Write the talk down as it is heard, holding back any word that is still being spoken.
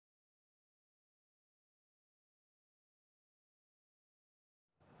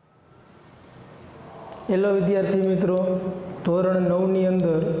Hello વિદ્યાર્થી મિત્રો, ધોરણ 9 ની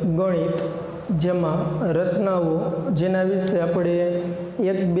અંદર ગણિત જેમાં રચનાઓ જેના વિશે આપણે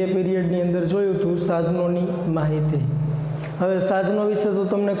 1-2 પીરિયડની અંદર જોયું હતું સાધનોની માહિતી. હવે સાધનો વિશે તો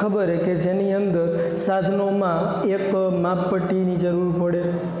તમને ખબર છે કે જેની અંદર સાધનોમાં એક માપપટ્ટીની જરૂર પડે.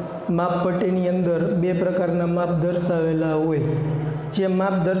 માપપટ્ટીની અંદર 2 પ્રકારના માપ દર્શાવેલા હોય. જે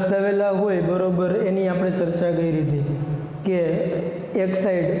માપ દર્શાવેલા હોય બરોબર એની આપણે ચર્ચા કરી હતી કે એક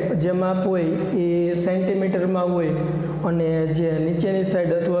સાઈડ જે માપ હોય એ સેન્ટીમીટરમાં હોય અને જે નીચેની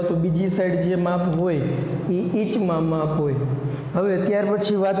સાઈડ અથવા તો બીજી સાઈડ જે માપ હોય એ ઇંચમાં માપ હોય. હવે ત્યાર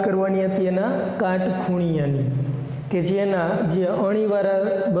પછી વાત કરવાની હતી એના કાટખૂણિયાની, કે જેના જે અણીવાળા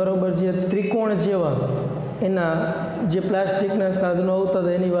બરોબર જે ત્રિકોણ જેવા એના જે પ્લાસ્ટિકના સાધનો આવતા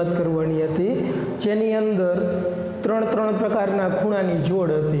હતા એની વાત કરવાની હતી, જેની અંદર 3 પ્રકારના ખૂણાની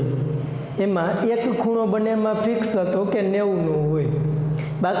જોડ હતી. એમાં એક ખૂણો બંનેમાં ફિક્સ હતો કે 90નો હોય,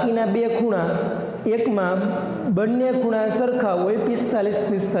 બાકીના 2 ખૂણા એકમાં બંને ખૂણા સરખા હોય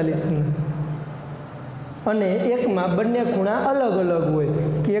 45-45ના, અને એકમાં બંને ખૂણા અલગ અલગ હોય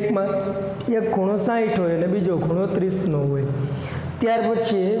કે એકમાં એક ખૂણો 60 હોય અને બીજો ખૂણો 30નો હોય. ત્યાર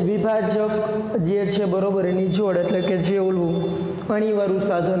પછી વિભાજક જે છે બરોબર એની જોડ, એટલે કે જે ઓલું અણીવાળું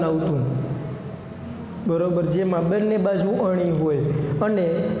સાધન આવતું બરોબર, જેમાં બંને બાજુ અણી હોય, અને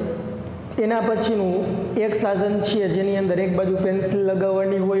એના પછીનું એક સાધન છે જેની અંદર એક બાજુ પેન્સિલ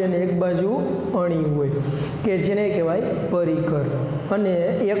લગાવવાની હોય અને એક બાજુ અણી હોય કે જેને કહેવાય પરિકર. અને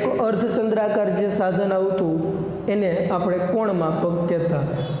એક અર્ધચંદ્રાકાર જે સાધન આવતું એને આપણે કોણ માપક કહેતા,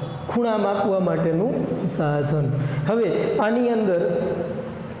 ખૂણા માપવા માટેનું સાધન. હવે આની અંદર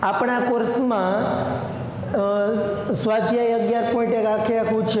આપણા કોર્સમાં સ્વાધ્યાય 11.1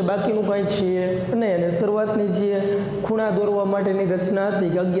 આખું છે, બાકીનું કંઈ છે નહીં. અને શરૂઆતની જે ખૂણા દોરવા માટેની રચના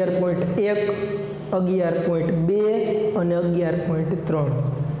હતી કે 11.1, 11.2 અને 11.3,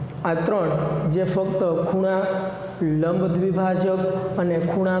 આ 3 જે ફક્ત ખૂણા, લંબ દ્વિભાજક અને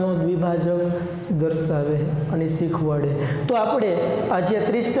ખૂણાનો દ્વિભાજક દર્શાવે અને શીખવાડે. તો આપણે આ જે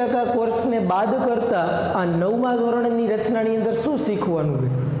 30% કોર્સને બાદ કરતા આ 9મા ધોરણની રચનાની અંદર શું શીખવાનું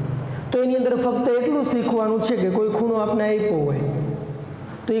હોય, તો એની અંદર ફક્ત એટલું શીખવાનું છે કે કોઈ ખૂણો આપણે આપ્યો હોય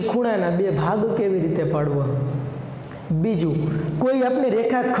તો એ ખૂણાના 2 ભાગ કેવી રીતે પાડવા. બીજું, કોઈ આપણે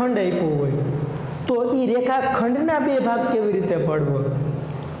રેખાખંડ આપ્યો હોય તો એ રેખાખંડના 2 ભાગ કેવી રીતે પાડવા.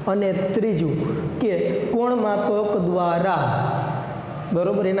 અને ત્રીજું કે કોણ માપક દ્વારા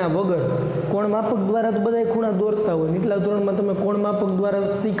બરોબર, એના વગર કોણ માપક દ્વારા તો બધા ખૂણા દોરતા હોય. નીચલા ધોરણમાં તમે કોણ માપક દ્વારા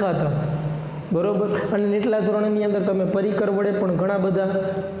શીખાતા બરોબર, અને નીચલા ધોરણની અંદર તમે પરિકર વડે પણ ઘણા બધા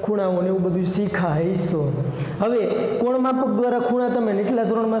ખૂણાઓને એવું બધું શીખાઈશો. હવે કોણ માપક દ્વારા ખૂણા તમે નીચલા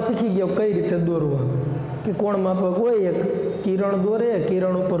ધોરણમાં શીખી ગયા કઈ રીતે દોરવા, કે કોણ માપક હોય એક કિરણ દોરે,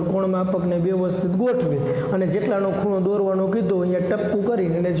 કિરણ ઉપર કોણ માપકને વ્યવસ્થિત ગોઠવે અને જેટલાનો ખૂણો દોરવાનો કીધો અહીંયા ટપકું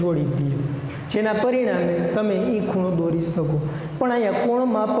કરીને એને જોડી દઈએ, જેના પરિણામે તમે એ ખૂણો દોરી શકો. પણ અહીંયા કોણ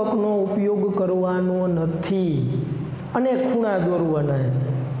માપકનો ઉપયોગ કરવાનો નથી અને ખૂણા દોરવાના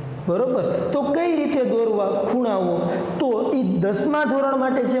બરોબર. તો કઈ રીતે દોરવા ખૂણાઓ, તો એ 10મા ધોરણ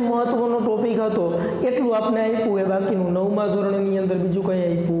માટે જે મહત્વનો ટોપિક હતો એટલું આપણે આપ્યું એ, બાકીનું 9મા ધોરણની અંદર બીજું કંઈ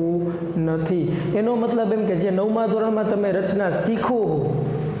આપ્યું નથી. એનો મતલબ એમ કે જે 9મા ધોરણમાં તમે રચના શીખો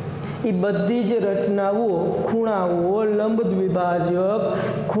એ બધી જ રચનાઓ, ખૂણાઓ, લંબ દ્વિભાજક,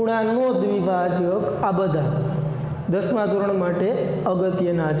 ખૂણાનો દ્વિભાજક, આ બધા 10મા ધોરણ માટે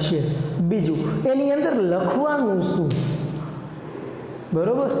અગત્યના છે. બીજું, એની અંદર લખવાનું શું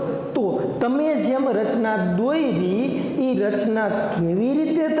બરોબર. તો તમે જેમ રચના દોરી એ રચના કેવી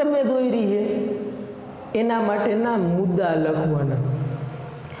રીતે તમે દોરી છે એના માટેના મુદ્દા લખવાના,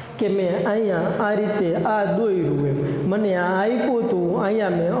 કે મેં અહીંયા આ રીતે આ દોર્યું, એમ મને આ આપ્યું હતું,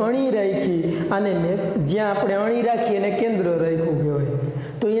 અહીંયા મેં અણી રાખી, અને મેં જ્યાં આપણે અણી રાખી એને કેન્દ્ર રાખ્યું કહેવાય,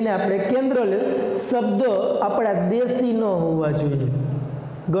 તો એને આપણે કેન્દ્ર શબ્દ આપણા દેશી ન હોવા જોઈએ.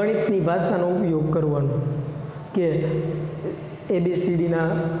 ગણિતની ભાષાનો ઉપયોગ કરવાનો, કે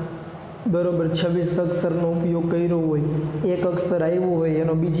ABCDના બરોબર 26 અક્ષરનો ઉપયોગ કર્યો હોય, એક અક્ષર આવ્યો હોય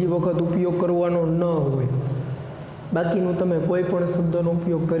એનો બીજી વખત ઉપયોગ કરવાનો ન હોય. બાકીનું તમે કોઈ પણ શબ્દનો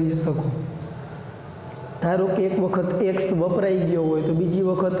ઉપયોગ કરી શકો. ધારો કે એક વખત x વપરાઈ ગયો હોય તો બીજી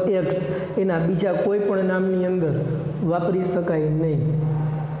વખત x એના બીજા કોઈ પણ નામની અંદર વાપરી શકાય નહીં.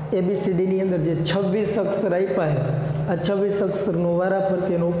 ABCDની અંદર જે 26 અક્ષર આપ્યા, આ 26 અક્ષરનો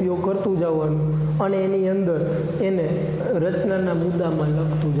વારાફરતી એનો ઉપયોગ કરતું જવાનું અને એની અંદર એને રચનાના મુદ્દામાં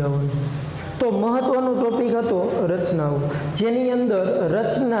લખતું જવાનું. તો મહત્વનો ટોપિક હતો રચનાઓ, જેની અંદર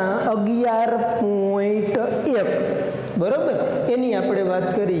રચના 11.1 બરોબર એની આપણે વાત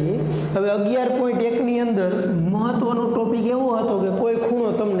કરી. હવે 11.1ની અંદર મહત્વનો ટોપિક એવો હતો કે કોઈ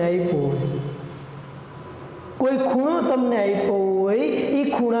ખૂણો તમને આપ્યો હોય, કોઈ ખૂણો તમને આપ્યો હોય, એ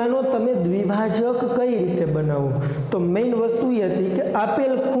ખૂણાનો તમે દ્વિભાજક કઈ રીતે બનાવો? તો મેઇન વસ્તુ એ હતી કે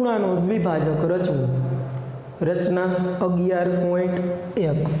આપેલ ખૂણાનો દ્વિભાજક રચવું. રચના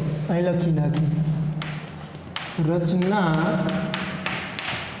 11.1 અહીં લખી નાખી. રચના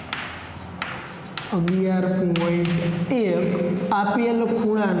 11.1 આપેલ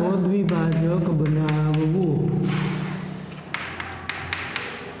ખૂણાનો દ્વિભાજક બનાવવો.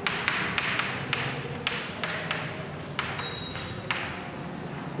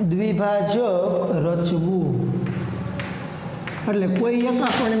 દ્વિભાજક રચવું એટલે કોઈ એક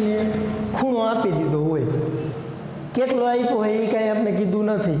આપણને ખૂણો આપી દીધો હોય, કેટલો આપ્યો હોય એ કાંઈ આપણે કીધું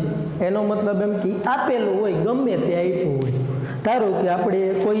નથી. એનો મતલબ એમ કે આપેલું હોય, ગમે તે આપ્યું હોય. ધારો કે આપણે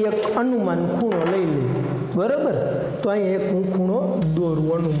કોઈ એક અનુમાન ખૂણો લઈ લઈએ, બરાબર? તો અહીંયા એક હું ખૂણો દોરું,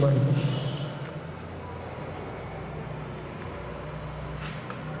 અનુમાન.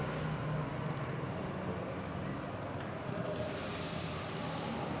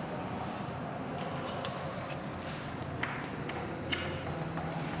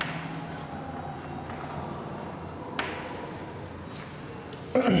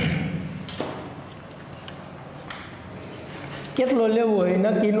 કેટલો લેવો હોય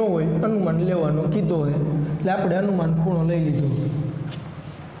નક્કી ન હોય, અનુમાન લેવાનો કીધો હોય એટલે આપણે અનુમાન ખૂણો લઈ લીધો.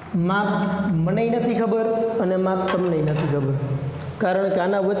 માપ મને નથી ખબર અને માપ તમને નથી ખબર, કારણ કે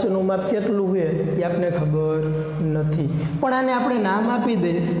આના વચ્ચેનું માપ કેટલું હોય એ આપને ખબર નથી. પણ આને આપણે નામ આપી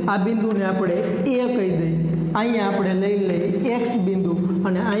દઈએ. આ બિંદુને આપણે એ કહી દઈએ. અહીંયા આપણે લઈ લઈએ એક્સ બિંદુ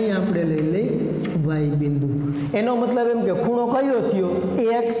અને અહીંયા આપણે લઈ લઈએ વાય બિંદુ. એનો મતલબ એમ કે ખૂણો કયો થયો?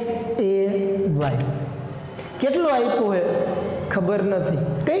 એક્સ એ વાય. કેટલો આપ્યો હોય ખબર નથી,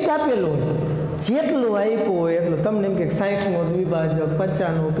 કંઈક આપેલો હોય. જેટલો આપ્યો હોય એટલો. તમને એમ કે 60નો દ્વિભાજક,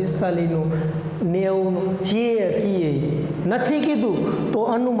 50નો, 45નો, 90નો, જે કીએ નથી કીધું તો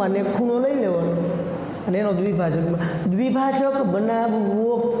અનુમાન એક ખૂણો લઈ લેવાનો અને એનો દ્વિભાજક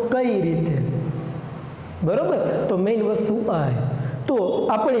બનાવવો કઈ રીતે? બરોબર? તો મેઇન વસ્તુ આ. તો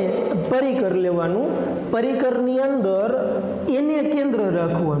આપણે પરિકર લેવાનું, પરિકરની અંદર એને કેન્દ્ર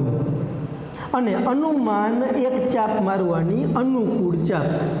રાખવાનું અને અનુમાન એક ચાપ મારવાની, અનુકૂળ ચાપ.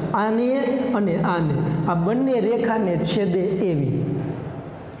 આને અને આને, આ બંને રેખાને છેદે એવી.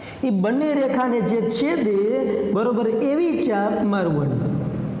 એ બંને રેખાને જે છેદે, બરોબર, એવી ચાપ મારવાની.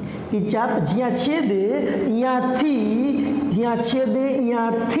 એ ચાપ જ્યાં છેદે ત્યાંથી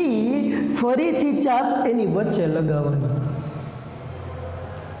ફરીથી ચાપ એની વચ્ચે લગાવવાની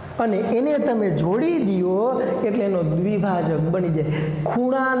અને એને તમે જોડી દો એટલે એનો દ્વિભાજક બની જાય.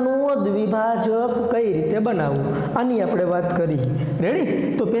 ખૂણાનો દ્વિભાજક કઈ રીતે બનાવવું આની આપણે વાત કરી. રેડી?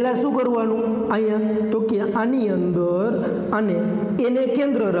 તો પહેલાં શું કરવાનું? અહીંયા તો કે આની અંદર અને એને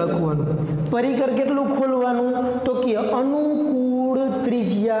કેન્દ્ર રાખવાનું. પરિકર કેટલું ખોલવાનું? તો કે અનુકૂળ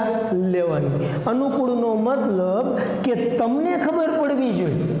ત્રિજ્યા લેવાની. અનુકૂળનો મતલબ કે તમને ખબર પડવી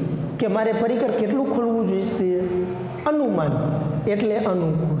જોઈએ કે મારે પરિકર કેટલું ખોલવું જોઈશે. અનુમાન એટલે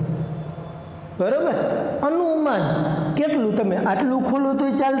અનુકૂળ. બરાબર? અનુમાન કેટલું? તમે આટલું ખોલો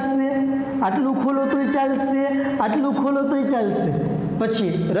તોય ચાલશે, આટલું ખોલો તોય ચાલશે, આટલું ખોલો તોય ચાલશે.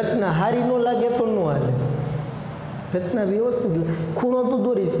 પછી રચના હારી ન લાગે તો ન હાલે. રચના વ્યવસ્થિત, ખૂણો તો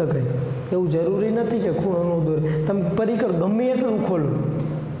દોરી શકાય, એવું જરૂરી નથી કે ખૂણો ન દોરે. તમે પરિકર ગમે એટલું ખોલો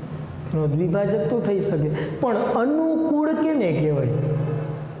એનો દ્વિભાજક તો થઈ શકે. પણ અનુકૂળ કેને કહેવાય?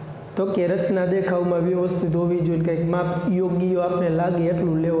 તો કે રચના દેખાવમાં વ્યવસ્થિત હોવી જોઈએ. કંઈક માપ યોગ્ય આપણે લાગે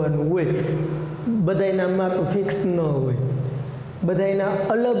એટલું લેવાનું હોય. બધાયના માપ ફિક્સ ન હોય, બધાયના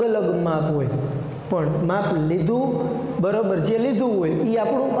અલગ અલગ માપ હોય. પણ માપ લીધું, બરાબર, જે લીધું હોય એ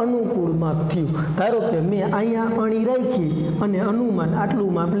આપણું અનુકૂળ માપ થયું. ધારો કે મેં અહીંયા અણી રાખી અને અનુમાન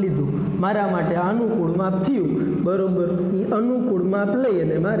આટલું માપ લીધું, મારા માટે અનુકૂળ માપ થયું. બરાબર? એ અનુકૂળ માપ લઈ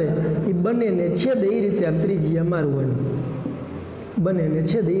અને મારે એ બંનેને છેદે એ રીતે આમ ત્રિજ્યા મારવાની, બંનેને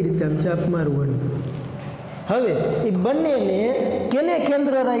છેદે એ રીતે આમ ચાપ મારવાની. હવે એ બંનેને કેને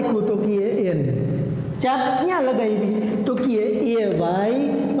કેન્દ્ર રાખ્યું? તો કે એને. ચાપ ક્યાં લગાવી? તો કે એ વાય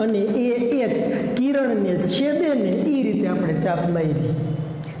અને એ એક્સ કિરણને છેદે ને એ રીતે આપણે ચાપ મારી.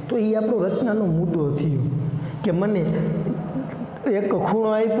 તો એ આપણો રચનાનો મુદ્દો થયો કે મને એક ખૂણો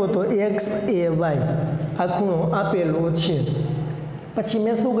આપ્યો તો એક્સ એ વાય, આ ખૂણો આપેલો છે. પછી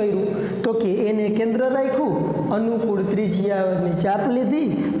મેં શું કર્યું? તો કે એને કેન્દ્ર રાખ્યું, અનુકૂળ ત્રિજ્યાની ચાપ લીધી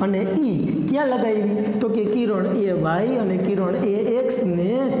અને એ ક્યાં લગાવી? તો કે કિરણ એ વાય અને કિરણ એ એક્સને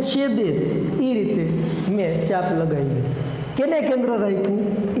છેદે એ રીતે મેં ચાપ લગાવી. કેને કેન્દ્ર રાખ્યું?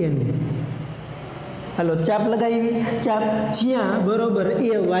 એને. હાલો, ચાપ લગાવી. ચાપ જ્યાં, બરોબર,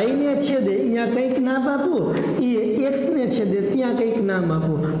 એ વાયને છેદે ત્યાં કંઈક નામ આપો, એ એક્સને છેદે ત્યાં કંઈક નામ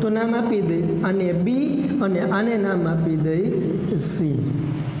આપો. તો નામ આપી દઈ આને બી અને આને નામ આપી દઈ સી.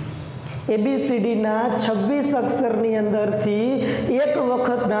 ABCDના 26 અક્ષરની અંદરથી એક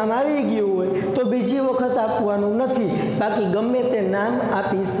વખત નામ આવી ગયું હોય તો બીજી વખત આપવાનું નથી, બાકી ગમે તે નામ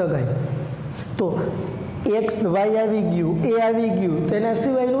આપી શકાય. તો X Y આવી ગયું, A આવી ગયું, તો એના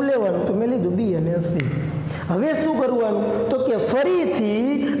સિવાયનું લેવાનું. તો મેં લીધું B અને C. હવે શું કરવાનું? તો કે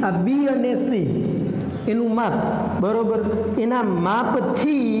ફરીથી આ B અને C એનું માપ, બરોબર, એના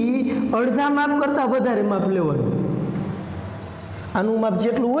માપથી અડધા માપ કરતાં વધારે માપ લેવાનું. આનું માપ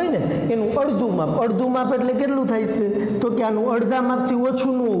જેટલું હોય ને એનું અડધું માપ. અડધું માપ એટલે કેટલું થાય છે? તો કે આનું અડધા માપથી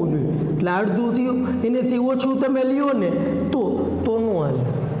ઓછું ન હોવું જોઈએ. એટલે અડધું થયું, એનેથી ઓછું તમે લ્યો ને તો ન હાલે.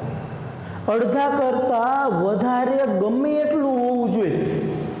 અડધા કરતાં વધારે ગમે એટલું હોવું જોઈએ,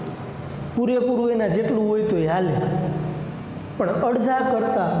 પૂરેપૂરું એના જેટલું હોય તો હાલે, પણ અડધા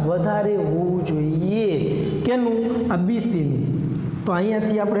કરતાં વધારે હોવું જોઈએ. કેનું? આ BCનું. તો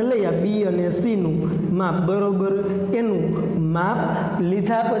અહીંયાથી આપણે લઈએ આ B અને Cનું માપ, બરોબર. એનું માપ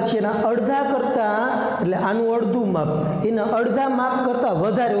લીધા પછી એના અડધા કરતાં, એટલે આનું અડધું માપ, એના અડધા માપ કરતાં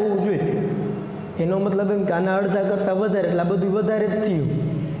વધારે હોવું જોઈએ. એનો મતલબ એમ કે આના અડધા કરતાં વધારે, એટલે આ બધું વધારે જ થયું.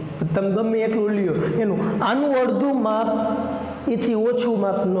 તમે ગમે એટલું લ્યો, એનું આનું અડધું માપ એથી ઓછું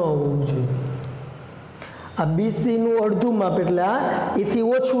માપ ન હોવું જોઈએ. આ BCનું અડધું માપ એટલે આ એથી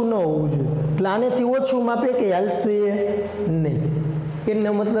ઓછું ન હોવું જોઈએ. એટલે આનેથી ઓછું માપ એ કે હાલશે નહીં.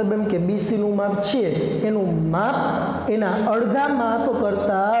 એનો મતલબ એમ કે BCનું માપ છે એનું માપ એના અડધા માપ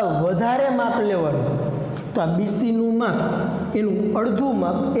કરતાં વધારે માપ લેવાનું. તો આ BCનું માપ એનું અડધું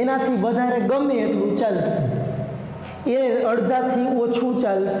માપ એનાથી વધારે ગમે એટલું ચાલશે, એ અડધાથી ઓછું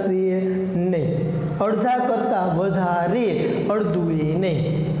ચાલશે નહીં. અડધા કરતાં વધારે અડધું એ નહીં.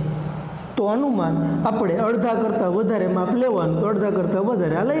 તો અનુમાન આપણે અડધા કરતાં વધારે માપ લેવાનું. તો અડધા કરતાં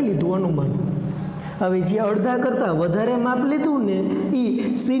વધારે આ લઈ લીધું અનુમાન. હવે જે અડધા કરતાં વધારે માપ લીધું ને એ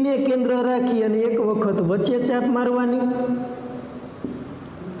સીને કેન્દ્ર રાખી અને એક વખત વચ્ચે ચાપ મારવાની.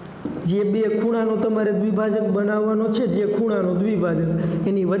 જે બે ખૂણાનો તમારે દ્વિભાજક બનાવવાનો છે, જે ખૂણાનો દ્વિભાજક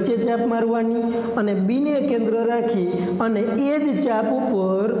એની વચ્ચે ચાપ મારવાની અને બીને કેન્દ્ર રાખી અને એ જ ચાપ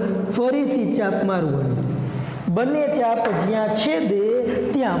ઉપર ફરીથી ચાપ મારવાની. બંને ચાપ જ્યાં છેદે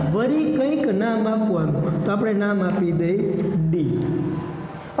ત્યાં વળી કંઈક નામ આપવાનું. તો આપણે નામ આપી દઈએ D.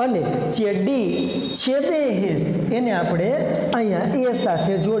 અને જે D છેદે હે એને આપણે અહીંયા A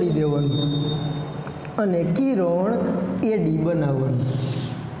સાથે જોડી દેવાનું અને કિરણ AD બનાવવાનું.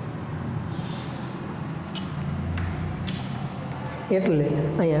 એટલે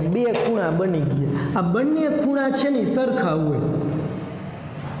અહીંયા બે ખૂણા બની ગયા. આ બંને ખૂણા છે ને સરખા હોય,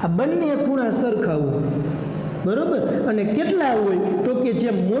 આ બંને ખૂણા સરખા હોય, બરોબર. અને કેટલા હોય? તો કે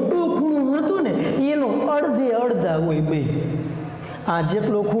જે મોટો ખૂણો હતો ને એનો અડધે અડધા હોય બે. આ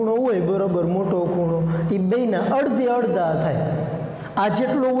જેટલો ખૂણો હોય, બરોબર, મોટો ખૂણો, એ બેના અડધે અડધા થાય. આ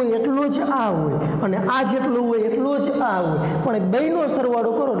જેટલો હોય એટલો જ આ હોય અને આ જેટલો હોય એટલો જ આ હોય, પણ બેનો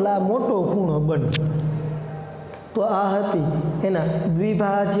સરવાળો કરો એટલે આ મોટો ખૂણો બને. તો આ હતી એના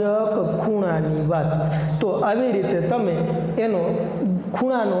દ્વિભાજક ખૂણાની વાત. તો આવી રીતે તમે એનો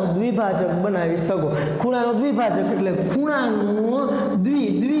ખૂણાનો દ્વિભાજક બનાવી શકો. ખૂણાનો દ્વિભાજક એટલે ખૂણાનો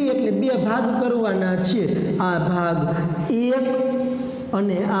દ્વિ એટલે બે ભાગ કરવાના છે. આ ભાગ 1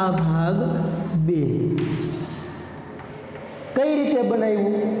 અને આ ભાગ 2. કઈ રીતે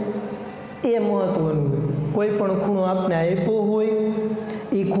બનાવ્યું એ મહત્વનું હોય. કોઈ પણ ખૂણો આપણે આપ્યો હોય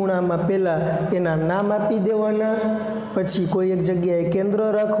એ ખૂણામાં પહેલાં એના નામ આપી દેવાના, પછી કોઈ એક જગ્યાએ કેન્દ્ર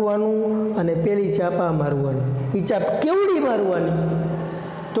રાખવાનું અને પેલી ચાપા મારવાની. એ ચાપ કેવડી મારવાની?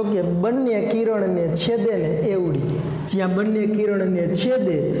 તો કે બંને કિરણને છેદે ને એવડી. જ્યાં બંને કિરણને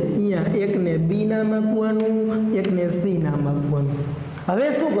છેદે અહીંયા એકને B નામ આપવાનું, એકને C નામ આપવાનું. હવે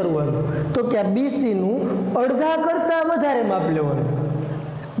શું કરવાનું? તો કે આ BCનું અડધા કરતાં વધારે માપ લેવાનું.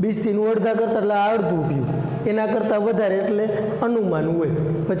 BCનું અડધા કરતાં એટલે અડધું થયું, એના કરતાં વધારે એટલે અનુમાન હોય.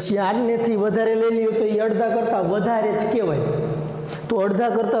 પછી આનેથી વધારે લઈ લઈએ તો એ અડધા કરતાં વધારે જ કહેવાય. તો અડધા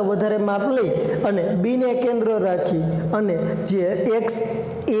કરતાં વધારે માપ લઈ અને બીને કેન્દ્ર રાખી અને જે X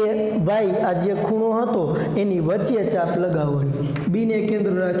A Y આ જે ખૂણો હતો એની વચ્ચે ચાપ લગાવવાની. બીને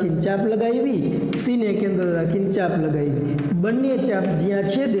કેન્દ્ર રાખીને ચાપ લગાવી, સીને કેન્દ્ર રાખીને ચાપ લગાવી. બંને ચાપ જ્યાં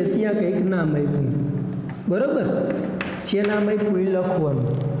છેદે ત્યાં કંઈક નામ આપ્યું, બરોબર. જે નામ આપ્યું એ લખવાનું.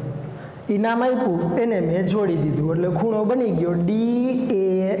 એ નામ આપ્યું એને મેં જોડી દીધું એટલે ખૂણો બની ગયો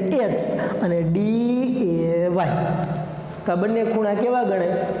DAX અને DAY. તો આ બંને ખૂણા કેવા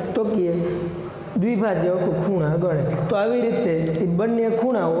ગણાય? તો કે દ્વિભાજક ખૂણા ગણાય. તો આવી રીતે એ બંને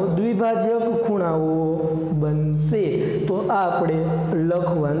ખૂણાઓ દ્વિભાજક ખૂણાઓ બનશે. તો આ આપણે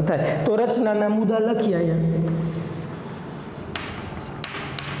લખવાનું થાય. તો રચનાના મુદ્દા લખીએ અહીંયા.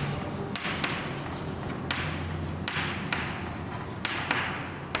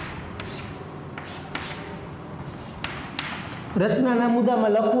 રચનાના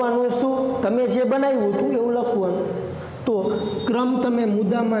મુદ્દામાં લખવાનું શું? તમે જે બનાવ્યું હતું એવું લખવાનું. તો ક્રમ તમે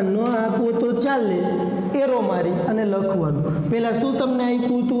મુદ્દામાં ન આપો તો ચાલે, એરો મારી અને લખવાનું. પહેલાં શું તમને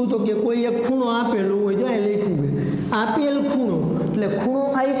આપ્યું હતું? તો કે કોઈ એક ખૂણો આપેલો હોય, જો અહીં લખ્યું હોય આપેલ ખૂણો, એટલે ખૂણો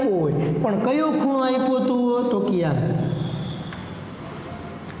આપ્યો હોય, પણ કયો ખૂણો આપ્યો હતો? તો કે આ.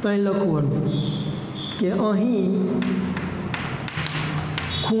 તો અહીં લખવાનું કે અહીં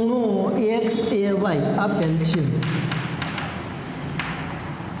ખૂણો એક્સ એ વાય આપેલ છે.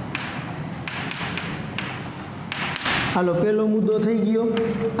 હાલો, પહેલો મુદ્દો થઈ ગયો.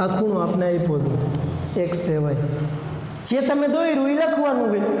 આ ખૂણો આપણે આપ્યો હતો એક્સ એ વાય. જે તમે દોર્યું એ લખવાનું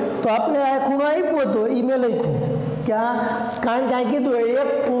હોય. તો આપણે આ ખૂણો આપ્યો હતો એ મેં લખ્યું કે આ, કારણ કે આ કીધું એક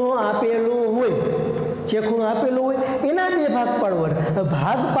ખૂણો આપેલો હોય, જે ખૂણો આપેલો હોય એના બે ભાગ પાડવાના.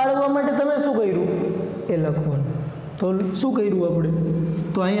 ભાગ પાડવા માટે તમે શું કર્યું? એ લખવાનું. તો શું કર્યું આપણે?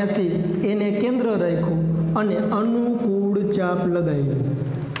 તો અહીંયાથી એને કેન્દ્ર રાખ્યું અને અનુકૂળ ચાપ લગાવી.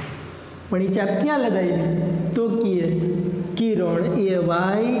 પણ એ ચાપ ક્યાં લગાવી? તો કે કિરણ એ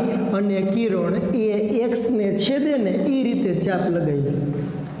વાય અને કિરણ એ એક્સને છેદે ને એ રીતે ચાપ લગાવી.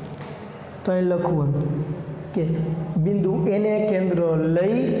 તો અહીં લખવાનું કે બિંદુ એને કેન્દ્ર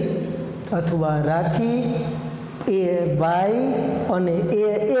લઈ અથવા રાખી એ વાય અને એ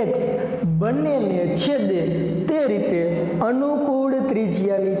એક્સ બંનેને છેદે તે રીતે અનુકૂળ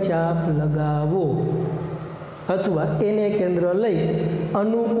ત્રિજ્યાની ચાપ લગાવો, અથવા એને કેન્દ્ર લઈ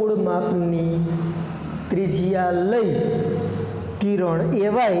અનુકૂળ માપની ત્રિજ્યા લઈ કિરણ એ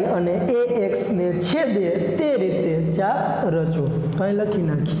વાય અને એ એક્સને છેદે તે રીતે ચાપ રચો. તો અહીં લખી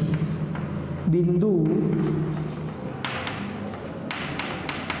નાખી બિંદુ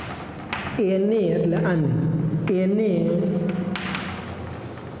એને, એટલે આને એને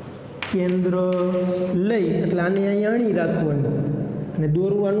કેન્દ્ર લઈ, એટલે આને અહીંયા અણી રાખવાનું અને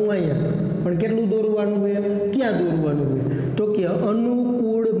દોરવાનું અહીંયા. પણ કેટલું દોરવાનું હોય? ક્યાં દોરવાનું હોય? તો કે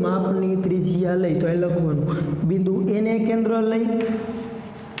અનુકૂળ માપની ત્રિજ્યા લઈ. તો એ લખવાનું બિંદુ એને કેન્દ્ર લઈ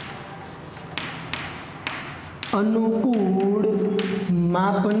અનુકૂળ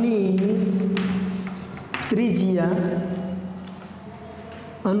માપની ત્રિજ્યા,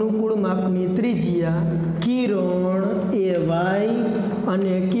 અનુકૂળ માપની ત્રિજ્યા કિરણ એ વાય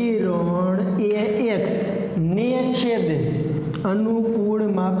અને કિરણ એ એક્સ ને છેદે અનુકૂળ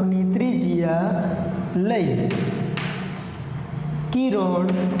માપની ત્રિજ્યા લઈ કિરણ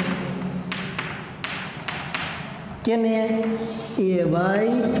કેને એ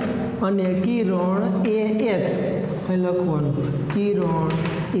વાય અને કિરણ એ એક્સ. લખવાનું કિરણ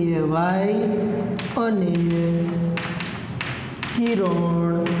એ વાય અને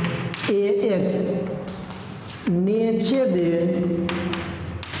કિરણ એ એક્સ ને છેદે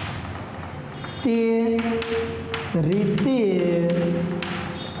તે રીતે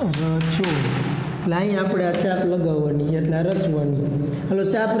રચો. એટલે અહીં આપણે આ ચાપ લગાવવાની, એટલે રચવાની. હાલો,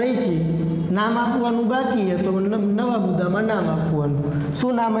 ચાપ રહી છે, નામ આપવાનું બાકી છે, તો નવા મુદ્દામાં નામ આપવાનું.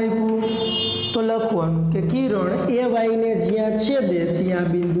 શું નામ આપ્યું? તો લખવાનું કે કિરણ એ વાયને જ્યાં છેદે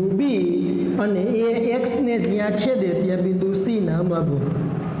ત્યાં બિંદુ બી અને એ એક્સને જ્યાં છેદે ત્યાં બિંદુ સી નામ આપો.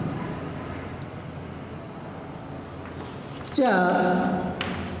 ચાપ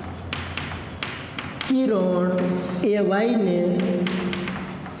કિરણ એ વાયને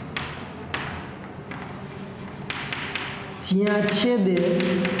જ્યાં છેદે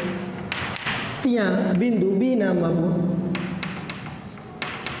ત્યાં બિંદુ બી નામ આપો.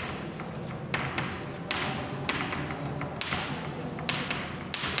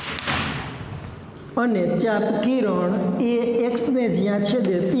 અને ચાપ કિરણ એ એક્સને જ્યાં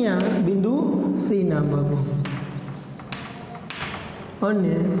છેદે ત્યાં બિંદુ સી નામ આપો.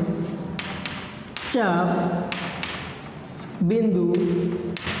 અને ચાપ બિંદુ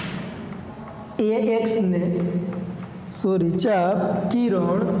એ એક્સને ચાપ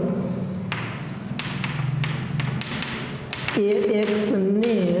કિરણ એ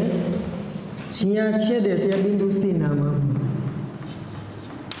એક્સને જ્યાં છેદે ત્યાં બિંદુ સી નામ આપો.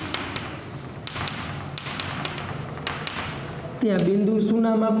 ત્યાં બિંદુ શું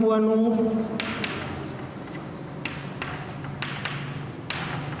નામ આપવાનું?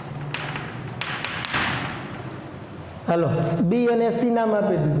 હાલો, બી અને સી નામ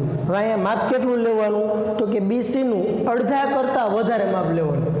આપી દીધું. હવે અહીંયા માપ કેટલું લેવાનું? તો કે BC-નું અડધા કરતાં વધારે માપ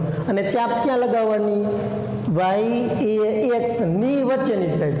લેવાનું. અને ચાપ ક્યાં લગાવવાની? YAX ની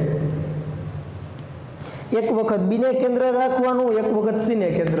વચ્ચેની સાઈડ. એક વખત બીને કેન્દ્ર રાખવાનું, એક વખત સીને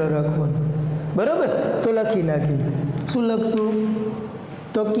કેન્દ્ર રાખવાનું. બરાબર? તો લખી નાખી. શું લખશું?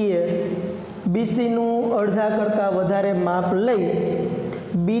 તો કે BC-નું અડધા કરતાં વધારે માપ લઈ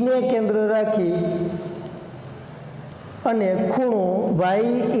બીને કેન્દ્ર રાખી અને ખૂણો y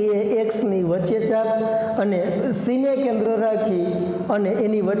a x ની વચ્ચે ચાપ અને c ને કેન્દ્ર રાખી અને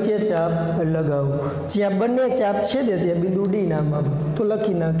એની વચ્ચે ચાપ લગાવો. જ્યાં બંને ચાપ છેદે ત્યાં બિંદુ d નામ આપો. તો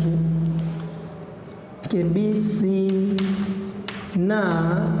લખી નાખીએ કે BC ના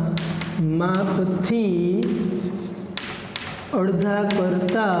માપથી અડધા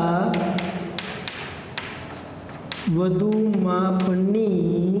કરતા વધુ માપની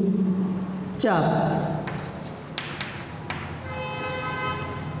ચાપ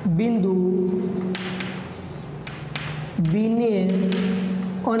બિંદુ B ને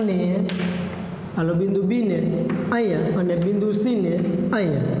અને હાલો બિંદુ B ને અહીંયા અને બિંદુ C ને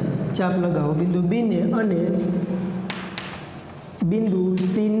અહીંયા ચાપ લગાવો. બિંદુ B ને અને બિંદુ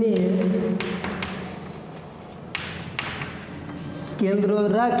C ને કેન્દ્ર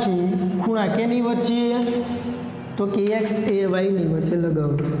રાખી ખૂણા કેની વચ્ચે? તો કે x એ y ની વચ્ચે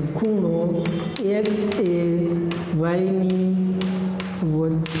લગાવો. ખૂણો x એ y ની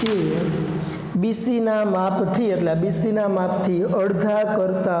વચ્ચે BC ના માપથી એટલે BC ના માપથી અડધા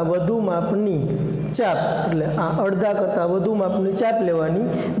કરતાં વધુ માપની ચાપ એટલે આ અડધા કરતાં વધુ માપની ચાપ લેવાની.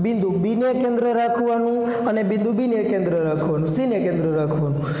 બિંદુ B ને કેન્દ્ર રાખવાનું અને બિંદુ B ને કેન્દ્ર રાખવાનું, C ને કેન્દ્ર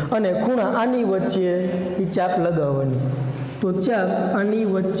રાખવાનું અને ખૂણા આની વચ્ચે એ ચાપ લગાવવાની. તો ચાપ આની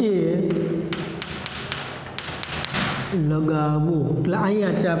વચ્ચે લગાવો એટલે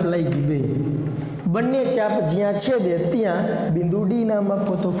અહીંયા ચાપ લાગી બે. બંને ચાપ જ્યાં છેદે ત્યાં બિંદુ D નામ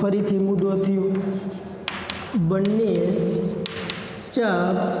આપો. તો ફરીથી મુદ્દો થયો બંને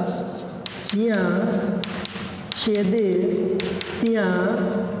ચાપ જ્યાં છેદે ત્યાં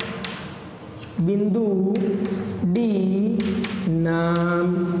બિંદુ D નામ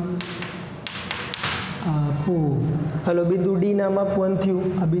આપો. હાલો બિંદુ D નામ આપવાનું થયું.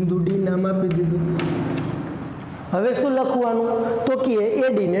 આ બિંદુ D નામ આપી દીધું. હવે શું લખવાનું? તો કે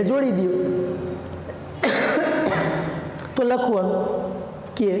AD ને જોડી દો. તો લખવાનું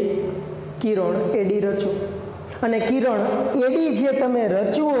કે કિરણ AD રચો અને કિરણ AD જે તમે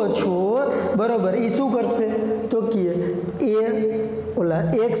રચવો છો બરોબર એ શું કરશે? તો કે ઓલા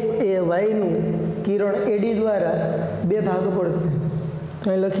x એ y નું કિરણ AD દ્વારા બે ભાગ પડશે.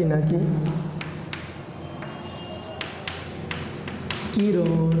 અહીં લખી નાખી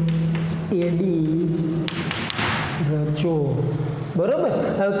કિરણ AD રચો બરોબર.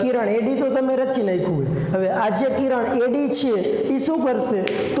 હવે કિરણ AD તો તમે રચી નાખ્યું હોય. હવે આ જે કિરણ AD છે એ શું કરશે?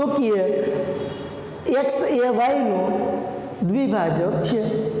 તો કે x એ y નો દ્વિભાજક છે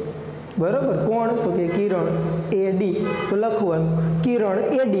બરોબર. કોણ? તો કે કિરણ AD. તો લખવાનું કિરણ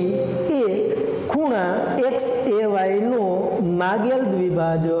AD એ ખૂણા x એ y નો માગેલ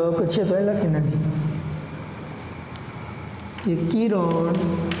દ્વિભાજક છે. તો એ લખી નાખી કે કિરણ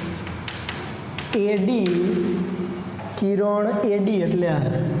AD કિરણ AD એટલે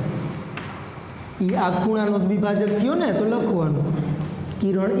આ ખૂણાનો દ્વિભાજક થયો ને. તો લખવાનું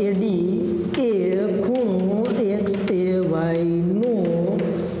કિરણ AD એ ખૂણો x એ y નો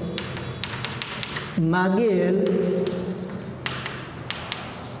માગેલ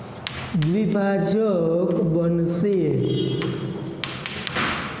દ્વિભાજક બનશે.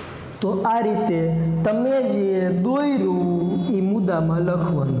 તો આ રીતે તમે જે દોર્યું એ મુદ્દામાં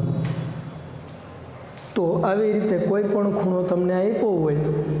લખવાનું. તો આવી રીતે કોઈ પણ ખૂણો તમને આપ્યો હોય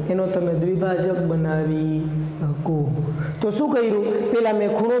એનો તમે દ્વિભાજક બનાવી શકો. તો શું કર્યું? પહેલાં મેં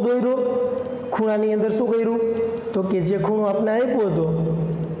ખૂણો દોર્યો. ખૂણાની અંદર શું કર્યું? તો કે જે ખૂણો આપણે આપ્યો હતો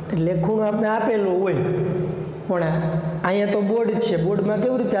એટલે ખૂણો આપણે આપેલો હોય પણ અહીંયા તો બોર્ડ છે. બોર્ડમાં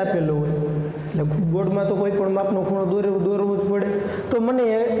કેવી રીતે આપેલો હોય એટલે બોર્ડમાં તો કોઈ પણ માપનો ખૂણો દોરવો જ પડે. તો મેં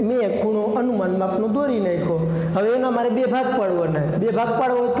ખૂણો અનુમાન માપનો દોરી નાખ્યો. હવે એના મારે બે ભાગ પાડવાના. બે ભાગ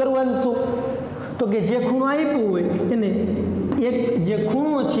પાડવા કરવાનું શું? તો કે જે ખૂણો આપ્યો હોય એને એક જે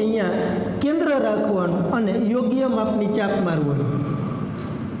ખૂણો છે અહીંયા કેન્દ્ર રાખવાનું અને યોગ્ય માપની ચાપ મારવાની.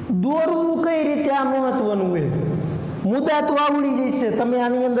 દોરવું કઈ રીતે આ મહત્વનું હોય. મુદ્દા તો આવડી જશે. તમે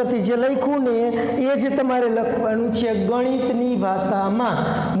આની અંદરથી જે લખ્યું ને એ જ તમારે લખવાનું છે. ગણિતની ભાષામાં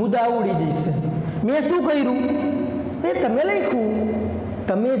મુદ્દા આવડી જશે. મેં શું કર્યું? તમે લખ્યું,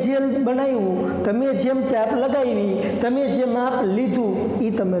 તમે જે બનાવ્યું, તમે જેમ ચાપ લગાવી, તમે જે માપ લીધું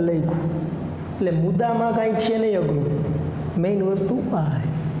એ તમે લખ્યું. એટલે મુદ્દામાં કાંઈ છે નહીં અઘરું. મેઇન વસ્તુ આ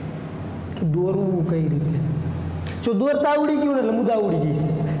કે દોરવું કઈ રીતે. જો દોરતા આવડી ગયું ને એટલે મુદ્દા આવડી જશે.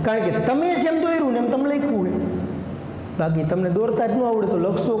 કારણ કે તમે જેમ દોર્યું ને એમ તમે લખ્યું હોય. બાકી તમને દોરતા જ ન આવડે તો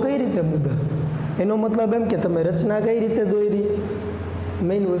લખશો કઈ રીતે મુદ્દા? એનો મતલબ એમ કે તમે રચના કઈ રીતે દોરી.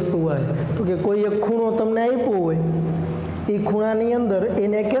 મેઇન વસ્તુ આ તો કે કોઈ એક ખૂણો તમને આપ્યો હોય એ ખૂણાની અંદર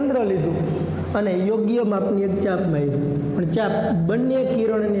એને કેન્દ્ર લીધું અને યોગ્ય માપની એક ચાપ મારી. પણ ચાપ બંને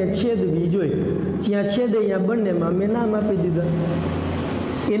કિરણને છેદવી જોઈએ. જ્યાં છેદે ત્યાં બંનેમાં મેં નામ આપી દીધા.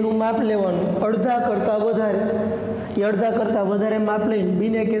 એનું માપ લેવાનું અડધા કરતાં વધારે, એ અડધા કરતાં વધારે માપ લઈને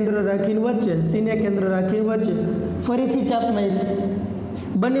બીને કેન્દ્ર રાખીને વચ્ચે, સીને કેન્દ્ર રાખીને વચ્ચે ફરીથી ચાપ મારી,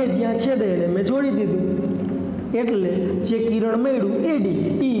 બંને જ્યાં છેદે એને મેં જોડી દીધું, એટલે જે કિરણ મળ્યું એડી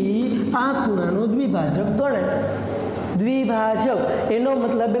એ આ ખૂણાનો દ્વિભાજક ગણાય. દ્વિભાજક એનો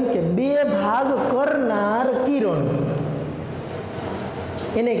મતલબ એમ કે બે ભાગ કરનાર કિરણ,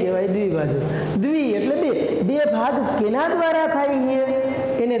 એને કહેવાય દ્વિભાજક. દ્વિ એટલે બે, બે ભાગ કેના દ્વારા થાય છે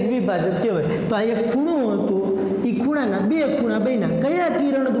એને દ્વિભાજક કહેવાય. તો આ એક ખૂણો હતો, એ ખૂણાના બે ખૂણા બન્યા કયા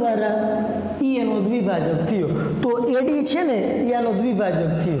કિરણ દ્વારા, એ એનો દ્વિભાજક થયો. તો એડી છે ને એ આનો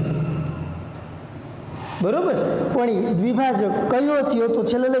દ્વિભાજક થયો, બરોબર. પણ એ દ્વિભાજક કયો થયો તો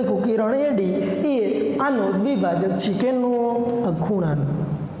છેલ્લે લખ્યું કિરણ એડી એ આનો દ્વિભાજક છે કેનો, આ ખૂણાનો.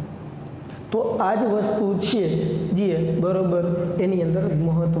 તો આ જ વસ્તુ છે જે બરોબર એની અંદર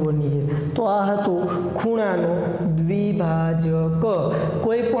મહત્વની છે. તો આ હતું ખૂણાનો દ્વિભાજક.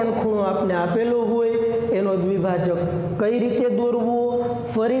 કોઈ પણ ખૂણો આપણે આપેલો હોય એનો દ્વિભાજક કઈ રીતે દોરવો,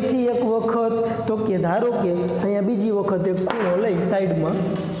 ફરીથી એક વખત તો કે ધારો કે અહીંયા બીજી વખત એક ખૂણો લઈ સાઈડમાં,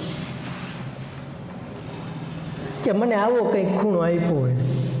 કે મને આવો કંઈક ખૂણો આપ્યો હોય,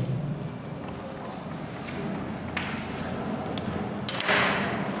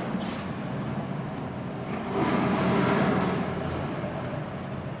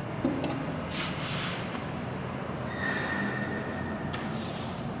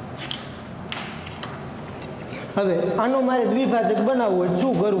 હવે આનો મારે દ્વિભાજક બનાવવો હોય,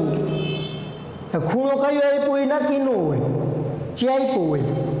 શું કરવું? ખૂણો કયો આપ્યો હોય નક્કી ન હોય, જે આપ્યો હોય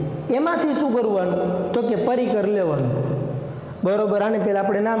એમાંથી શું કરવાનું તો કે પરિકર લેવાનું, બરોબર. આને પહેલાં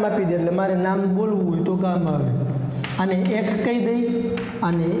આપણે નામ આપી દઈએ, એટલે મારે નામ બોલવું હોય તો કામ આવે. આને એક્સ કહી દઈ,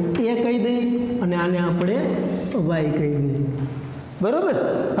 આને એ કહી દઈ, અને આને આપણે વાય કહી દઈએ, બરોબર.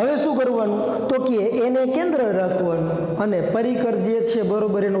 હવે શું કરવાનું તો કે એને કેન્દ્ર રાખવાનું અને પરિકર જે છે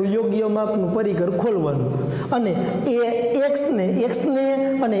બરોબર એનું યોગ્ય માપનું પરિકર ખોલવાનું, અને એ એક્સને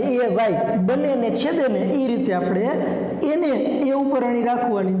અને એ વાય બંનેને છેદે ને એ રીતે આપણે એને એ ઉપર આણી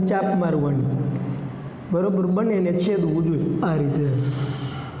રાખવાની, ચાપ મારવાની, બરોબર. બંનેને છેદવું જોઈએ આ રીતે.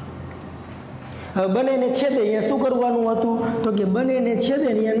 હવે બંનેને છેદે અહીંયા શું કરવાનું હતું તો કે બંનેને છેદે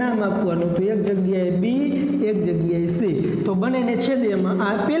અહીંયા નામ આપવાનું હતું, એક જગ્યાએ બી, એક જગ્યાએ સી. તો બંનેને છેદે એમાં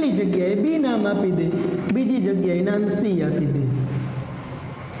આ પહેલી જગ્યાએ બી નામ આપી દે, બીજી જગ્યાએ નામ સી આપી દે.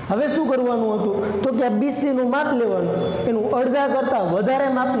 હવે શું કરવાનું હતું તો કે આ બીસીનું માપ લેવાનું, એનું અડધા કરતાં વધારે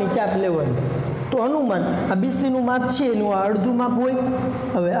માપની ચાપ લેવાની. તો અનુમાન આ બીસીનું માપ છે એનું આ અડધું માપ હોય.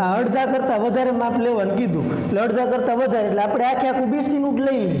 હવે આ અડધા કરતાં વધારે માપ લેવાનું કીધું, એટલે અડધા કરતાં વધારે એટલે આપણે આખે આખું બીસીનું જ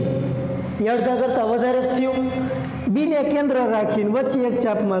લઈ લઈએ, એ અડધા કરતાં વધારે જ થયું. બીને કેન્દ્ર રાખીને વચ્ચે એક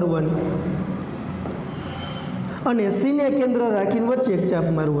ચાપ મારવાની, અને સીને કેન્દ્ર રાખીને વચ્ચે એક ચાપ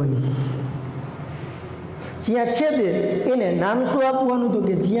મારવાની. જ્યાં છેદે એને નામ શું આપવાનું તો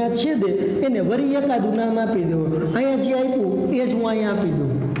કે જ્યાં છેદે એને વળી એકાદું નામ આપી દેવું. અહીંયા જે આપ્યું એ જ હું અહીંયા આપી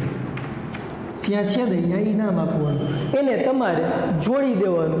દઉં, જ્યાં છેદે અહીંયા એ નામ આપવાનું, એને તમારે જોડી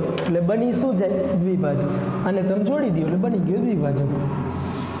દેવાનું, એટલે બની શું જાય દ્વિભાજક. અને તમે જોડી દો એટલે બની ગયો દ્વિભાજક.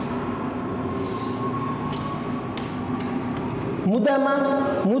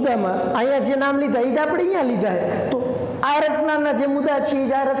 મુદ્દામાં અહીંયા જે નામ લીધા એ જ આપણે અહીંયા લીધા છે. તો આ રચનાના જે મુદ્દા છે એ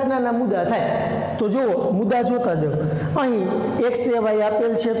જ આ રચનાના મુદ્દા થાય. તો જુઓ મુદ્દા જોતા જાઓ, અહીં એક્સ એ વાય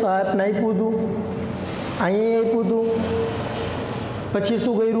આપેલ છે તો આપને આપ્યું હતું, અહીંયા આપ્યું હતું. પછી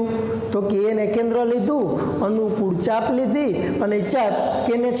શું કર્યું તો કે એને કેન્દ્ર લીધું, અનુકૂળ ચાપ લીધી, અને ચાપ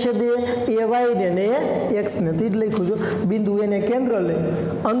કેને છેદે એ વાયને ને એક્સને, તો જ લખ્યું જો બિંદુ એને કેન્દ્ર લે,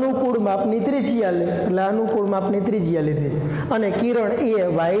 અનુકૂળ માપની ત્રિજ્યા લે, એટલે અનુકૂળ માપની ત્રિજ્યા લીધી, અને કિરણ એ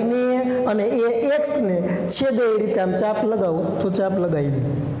વાયને અને એ એક્સને છેદે એ રીતે આમ ચાપ લગાવો તો ચાપ લગાવી.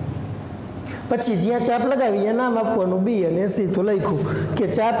 પછી જ્યાં ચાપ લગાવી એ નામ આપવાનું બી અને સી. તો લખ્યું કે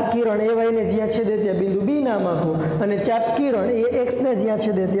ચાપ કિરણ એ વાયને જ્યાં છેદે ત્યાં બિંદુ બી નામ આપો, અને ચાપ કિરણ એ એક્સને જ્યાં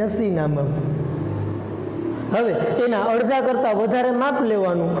છેદે ત્યાં સી નામ આપો. હવે એના અડધા કરતાં વધારે માપ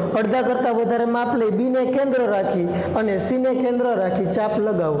લેવાનું, અડધા કરતાં વધારે માપ લઈ બીને કેન્દ્ર રાખી અને સીને કેન્દ્ર રાખી ચાપ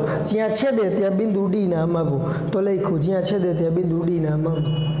લગાવો, જ્યાં છેદે ત્યાં બિંદુ ડી નામ આપો. તો લખ્યું જ્યાં છેદે ત્યાં બિંદુ ડી નામ આપો.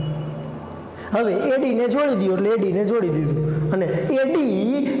 હવે એડીને જોડી દો એટલે એડીને જોડી દીધું, અને એડી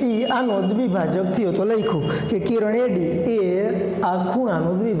એ આનો દ્વિભાજક થયો. તો લખ્યું કે કિરણ એડી એ આ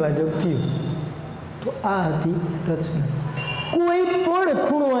ખૂણાનો દ્વિભાજક થયો. તો આ હતી રચના. કોઈ પણ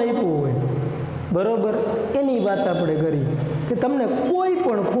ખૂણો આપ્યો હોય બરોબર, એની વાત આપણે કરી કે તમને કોઈ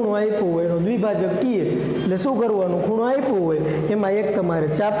પણ ખૂણો આપ્યો હોય એનો દ્વિભાજક કહીએ એટલે શું કરવાનું, ખૂણો આપ્યો હોય એમાં એક તમારે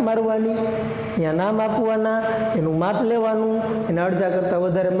ચાપ મારવાની, ત્યાં નામ આપવાના, એનું માપ લેવાનું, એને અડધા કરતાં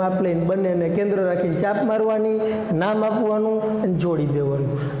વધારે માપ લઈને બંનેને કેન્દ્ર રાખીને ચાપ મારવાની, નામ આપવાનું અને જોડી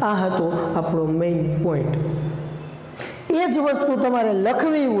દેવાનું. આ હતો આપણો મેઇન પોઈન્ટ. એ જ વસ્તુ તમારે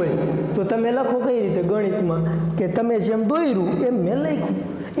લખવી હોય તો તમે લખો કઈ રીતે ગણિતમાં કે તમે જેમ દોર્યું એમ મેં લખ્યું.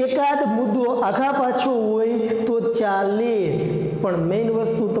 એકાદ મુદ્દો આખા પાછો હોય તો ચાલે, પણ મેઇન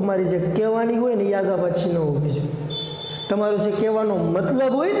વસ્તુ તમારી જે કહેવાની હોય ને એ આગા પાછી ન હોવી જોઈએ. તમારો જે કહેવાનો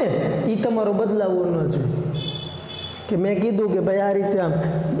મતલબ હોય ને એ તમારો બદલાવો ન જોઈએ. કે મેં કીધું કે ભાઈ આ રીતે આમ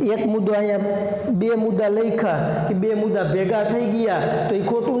એક મુદ્દો અહીંયા બે મુદ્દા લખ્યા કે બે મુદ્દા ભેગા થઈ ગયા તો એ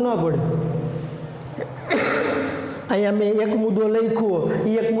ખોટું ન પડે. અહીંયા મેં એક મુદ્દો લખ્યો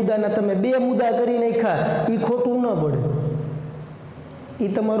એ એક મુદ્દાના તમે બે મુદ્દા કરી નાખ્યા એ ખોટું ન પડે. એ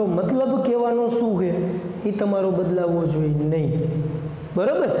તમારો મતલબ કહેવાનો શું છે એ તમારો બદલાવવો જોઈએ નહીં.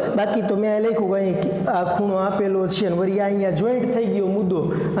 બરાબર. બાકી તો મેં લખ્યું અહીં આ ખૂણો આપેલો છે અને વળી અહીંયા જોઈન્ટ થઈ ગયો મુદ્દો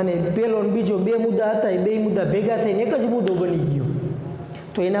અને પેલો ને બીજો બે મુદ્દા હતા એ બે મુદ્દા ભેગા થઈને એક જ મુદ્દો બની ગયો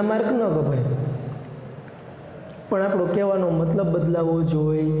તો એના માર્ક ન કપાય. પણ આપણો કહેવાનો મતલબ બદલાવવો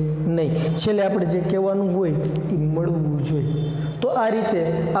જોઈએ નહીં. છેલ્લે આપણે જે કહેવાનું હોય એ મળવું જોઈએ. તો આ રીતે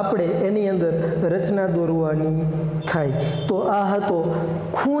આપણે એની અંદર રચના દોરવાની થાય. તો આ હતો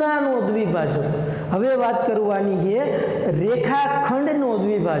ખૂણાનો દ્વિભાજક. હવે વાત કરવાની છે રેખાખંડનો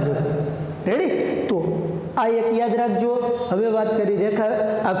દ્વિભાજક. રેડી? તો આ એક યાદ રાખજો. હવે વાત કરી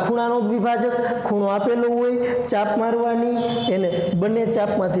આ ખૂણાનો દ્વિભાજક. ખૂણો આપેલો હોય, ચાપ મારવાની, એને બંને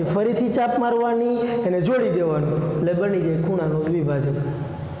ચાપમાંથી ફરીથી ચાપ મારવાની, એને જોડી દેવાનું એટલે બની જાય ખૂણાનો દ્વિભાજક.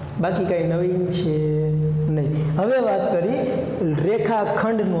 બાકી કાંઈ નવીન છે નહીં. હવે વાત કરી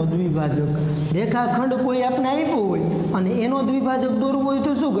રેખાખંડનો દ્વિભાજક. રેખાખંડ કોઈ આપણે આપ્યો હોય અને એનો દ્વિભાજક દોરવો હોય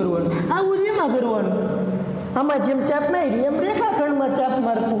તો શું કરવાનું? આવું જ એમાં કરવાનું. આમાં જેમ ચાપ મારી એમ રેખાખંડમાં ચાપ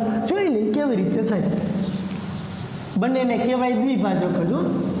મારશું. જોઈ લઈ કેવી રીતે થાય. બંનેને કહેવાય દ્વિભાજક જ.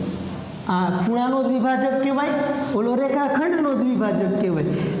 આ ખૂણાનો દ્વિભાજક કહેવાય, ઓલો રેખાખંડનો દ્વિભાજક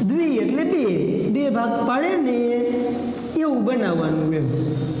કહેવાય. દ્વિ એટલે બે ભાગ પાડે ને એવું બનાવવાનું એમ,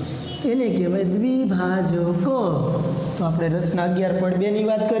 એને કહેવાય દ્વિભાજક. તો આપણે રચના 11.2 ની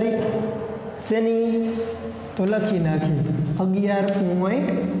વાત કરી. શેની? તો લખી નાખી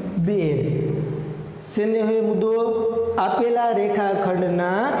 11.2. શેને હોય મુદ્દો? આપેલા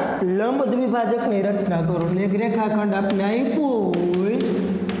રેખાખંડના લંબ દ્વિભાજકની રચના કરો. એટલે એક રેખાખંડ આપણે આપ્યો હોય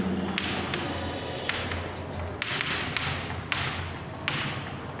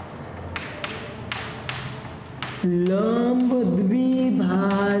લંબ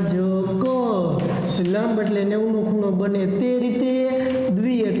દ્વિભાજક. લંબ એટલે 90 નો ખૂણો બને તે રીતે,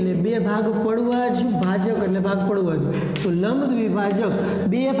 દ્વિ એટલે બે ભાગ પડવા જ, ભાજક એટલે ભાગ પડવા જ. તો લંબ દ્વિભાજક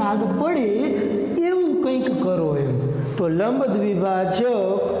બે ભાગ પડે એવું કંઈક કરો એમ. તો લંબ દ્વિભાજક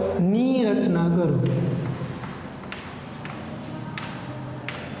ની રચના કરો.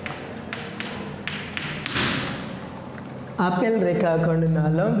 આપેલ રેખાખંડના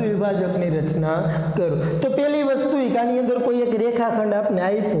લંબ દ્વિભાજકની રચના કરો. તો પહેલી વસ્તુ આની અંદર કોઈ એક રેખાખંડ આપણે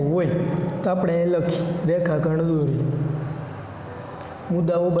આપ્યો હોય તો આપણે એ લખી રેખાખંડ દોરી.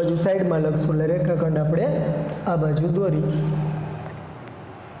 મુદ્દાઓ બાજુ સાઈડમાં લખશું એટલે રેખાખંડ આપણે આ બાજુ દોરી.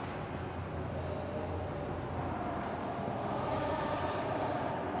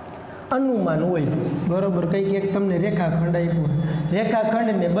 અનુમાન હોય બરોબર. કંઈક એક તમને રેખાખંડ આપ્યું,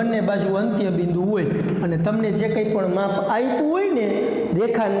 રેખાખંડને બંને બાજુ અંત્ય બિંદુ હોય અને તમને જે કંઈ પણ માપ આપ્યું હોય ને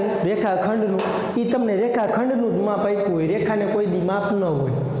રેખાખંડનું, એ તમને રેખાખંડનું જ માપ આપ્યું હોય. રેખાને કોઈ દી માપ ન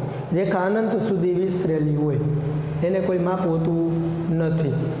હોય. રેખા અનંત સુધી વિસ્તરેલી હોય, એને કોઈ માપ હોતું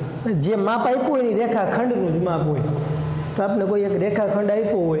નથી. જે માપ આપ્યું હોય એ રેખાખંડનું જ માપ હોય. તો આપણે કોઈ એક રેખાખંડ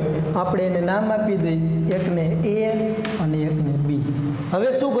આપ્યો હોય, આપણે એને નામ આપી દઈએ, એકને એ અને એકને બી. હવે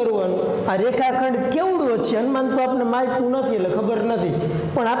શું કરવાનું? આ રેખાખંડ કેવડો છે અનુમાન તો આપણે માપ્યું નથી એટલે ખબર નથી,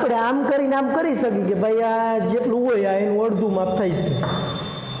 પણ આપણે આમ કરીને આમ કરી શકીએ કે ભાઈ આ જેટલું હોય આ એનું અડધું માપ થઈ છે.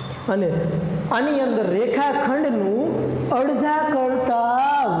 અને આની અંદર રેખાખંડનું અડધા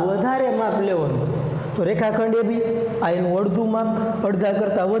કરતાં વધારે માપ લેવાનું. તો રેખાખંડ એ બી આ એનું અડધું માપ, અડધા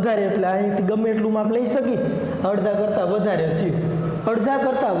કરતાં વધારે એટલે અહીંથી ગમે એટલું માપ લઈ શકી. અડધા કરતાં વધારે થયું. અડધા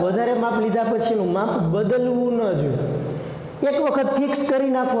કરતાં વધારે માપ લીધા પછીનું માપ બદલવું ન જોઈએ. એક વખત ફિક્સ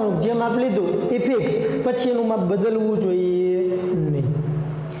કરી નાખવાનું, જે માપ લીધું એ ફિક્સ, પછી એનું માપ બદલવું જોઈએ નહીં.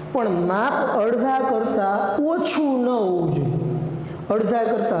 પણ માપ અડધા કરતાં ઓછું ન હોવું જોઈએ, અડધા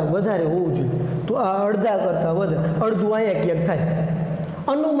કરતાં વધારે હોવું જોઈએ. તો આ અડધા કરતાં વધારે, અડધું અહીંયા ક્યાંક થાય.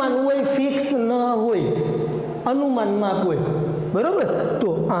 અનુમાન હોય, ફિક્સ ન હોય, અનુમાન માપ હોય બરોબર. તો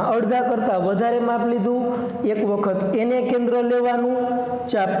આ અડધા કરતાં વધારે માપ લીધું. એક વખત એને કેન્દ્ર લેવાનું,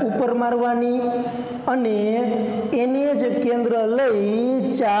 ચાપ ઉપર મારવાની અને એને જ કેન્દ્ર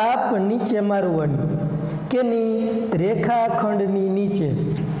લઈ ચાપ નીચે મારવાની. કેની? રેખાખંડની નીચે.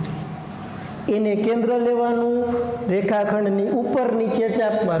 એને કેન્દ્ર લેવાનું, રેખાખંડની ઉપર નીચે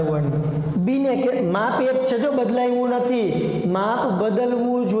ચાપ મારવાની. બીને માપ એક છે, જો બદલાયું નથી, માપ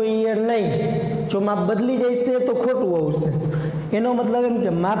બદલવું જોઈએ નહીં. જો માપ બદલી જશે તો ખોટું આવશે એનો મતલબ એમ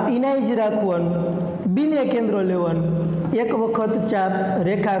કે માપ ઇનાય જ રાખવાનું બીને કેન્દ્ર લેવાનું એક વખત ચાપ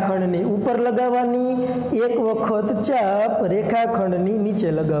રેખાખંડની ઉપર લગાવવાની એક વખત ચાપ રેખાખંડની નીચે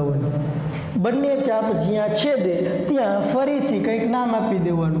લગાવવાની બંને ચાપ જ્યાં છેદે ત્યાં ફરીથી કંઈક નામ આપી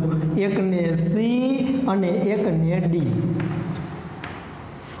દેવાનું એકને સી અને એકને ડી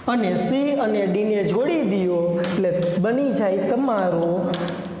અને સી અને ડીને જોડી દો એટલે બની જાય તમારો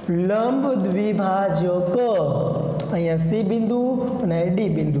લંબ દ્વિભાજક અહીંયા સી બિંદુ અને ડી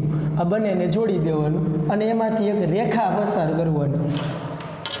બિંદુ આ બંનેને જોડી દેવાનું અને એમાંથી એક રેખા પસાર કરવાની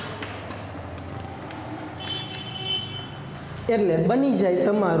એટલે બની જાય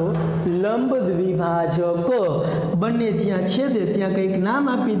તમારો લંબ દ્વિભાજક બંને જ્યાં છેદે ત્યાં કંઈક નામ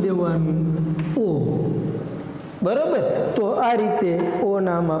આપી દેવાનું ઓ બરાબર તો આ રીતે ઓ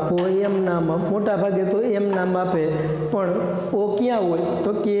નામ આપો એમ નામ આપો મોટા ભાગે તો એમ નામ આપે પણ ઓ ક્યાં હોય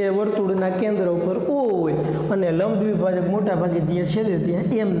તો કે વર્તુળના કેન્દ્ર ઉપર ઓ હોય અને લંબ દ્વિભાજક મોટા ભાગે જ્યાં છેદે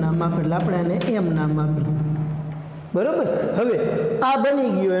ત્યાં એમ નામ આપે એટલે આપણે આને એમ નામ આપીએ બરાબર હવે આ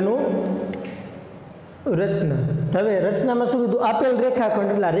બની ગયો એનું રચના હવે રચનામાં શું કીધું આપેલ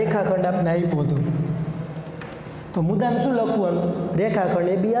રેખાખંડ એટલે રેખાખંડ આપણે આપ્યો હતો તો મુદ્દામાં શું લખવાનું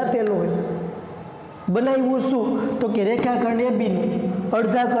રેખાખંડ એ બી આપેલો હોય બનાવ્યું શું તો કે રેખાખંડ એ બીનું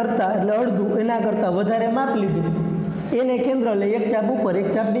અડધા કરતાં એટલે અડધું એના કરતાં વધારે માપ લીધું એને કેન્દ્ર લઈ એક ચાપ ઉપર એક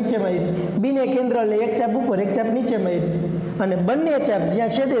ચાપ નીચે મારી બીને કેન્દ્ર લઈ એક ચાપ ઉપર એક ચાપ નીચે મારી અને બંને ચાપ જ્યાં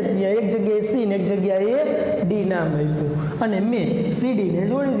છેદે ત્યાં એક જગ્યાએ સી ને એક જગ્યાએ ડી નામ આપ્યું અને મેં સીડીને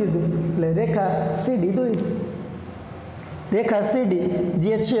જોડી દીધું એટલે રેખા સીડી દોરી રેખા સીડી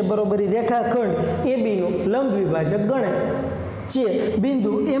જે છે બરોબરી રેખાખંડ એ બીનું લંબ વિભાજક ગણાય છે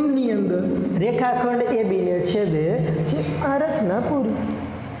બિંદુ એમની અંદર રેખાખંડ એ બીને છેદે છે આ રચના પૂરી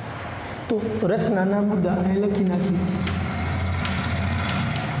તો રચનાના મુદ્દા અહીં લખી નાખી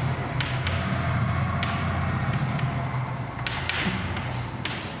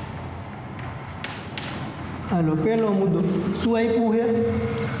હાલો પહેલો મુદ્દો શું આપ્યું છે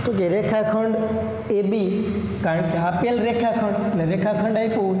તો કે રેખાખંડ એ બી કારણ કે આપેલ રેખાખંડ એટલે રેખાખંડ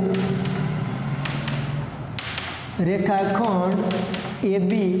આપ્યું રેખાખંડ એ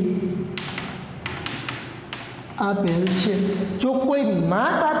બી આપેલ છે જો કોઈ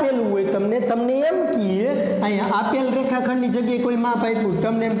માપ આપેલું હોય તમને એમ કહીએ અહીંયા આપેલ રેખાખંડની જગ્યાએ કોઈ માપ આપ્યું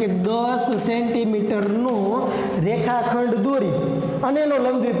તમને એમ કે 10 સેન્ટીમીટરનો રેખાખંડ દોરી અને એનો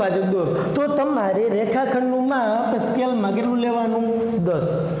લંબ દ્વિભાજક દોરો તો તમારે રેખાખંડનું માપ સ્કેલમાં કેટલું લેવાનું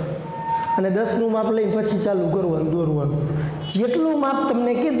 10 અને 10નું માપ લઈને પછી ચાલુ કરવાનું દોરવાનું જેટલું માપ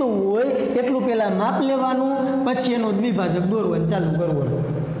તમને કીધું હોય એટલું પહેલાં માપ લેવાનું પછી એનો દ્વિભાજક દોરવાનું ચાલુ કરવાનું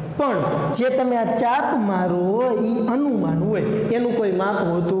પણ જે તમે આ ચાપ મારો એ અનુમાન હોય એનું કોઈ માપ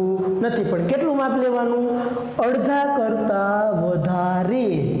હોતું નથી પણ કેટલું માપ લેવાનું અડધા કરતાં વધારે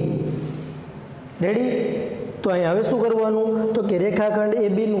રેડી તો અહીંયા હવે શું કરવાનું તો કે રેખાખંડ એ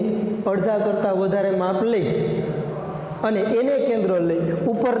બીનું અડધા કરતાં વધારે માપ લઈ અને એને કેન્દ્ર લઈ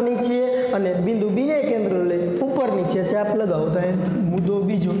ઉપર નીચે અને બિંદુ બીને કેન્દ્ર લઈ ઉપર નીચે ચાપ લગાવતા એમ મુદ્દો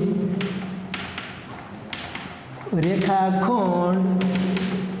બીજો રેખાખંડ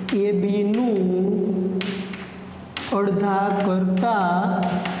એ બીનું અડધા કરતાં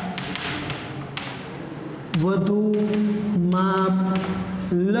વધુ માપ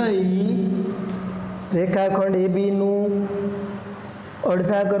લઈ રેખાખંડ એ બીનું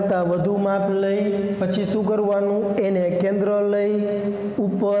અડધા કરતાં વધુ માપ લઈ પછી શું કરવાનું એને કેન્દ્ર લઈ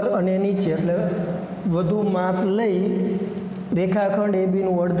ઉપર અને નીચે એટલે વધુ માપ લઈ રેખાખંડ એ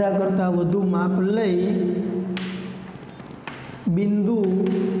બીનું અડધા કરતાં વધુ માપ લઈ બિંદુ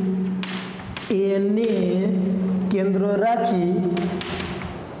એને કેન્દ્ર રાખી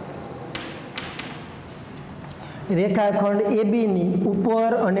રેખાખંડ એ બીની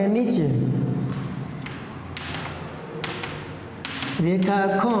ઉપર અને નીચે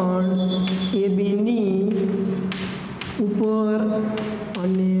રેખાખંડ એ બીની ઉપર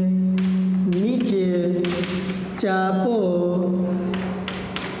અને નીચે ચાપો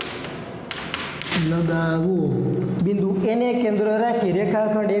લગાવો બિંદુ એને કેન્દ્ર રાખી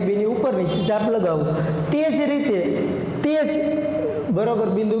રેખાખંડ એ બીની ઉપર નીચે ચાપ લગાવો તે જ રીતે બરોબર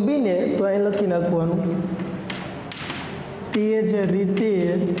બિંદુ બીને તો અહીં લખી નાખવાનું તે જ રીતે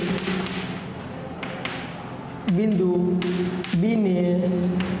બિંદુ બીને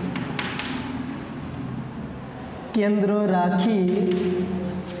કેન્દ્ર રાખી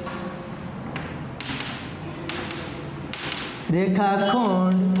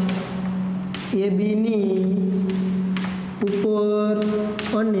રેખાખંડ એ બીની ઉપર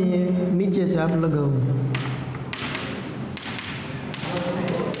અને નીચે ચાપ લગાવો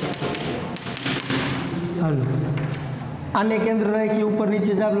હાલો આને કેન્દ્ર રાખી ઉપર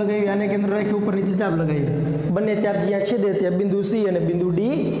નીચે ચાપ લગાવી, આને કેન્દ્ર રાખી ઉપર નીચે ચાપ લગાવી. બંને ચાપ જ્યાં છેદે ત્યાં બિંદુ સી અને બિંદુ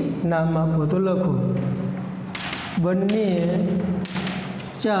ડી નામ આપો. તો લખો બંને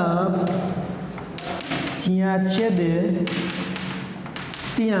ચાપ જ્યાં છેદે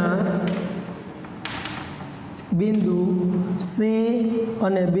ત્યાં બિંદુ સી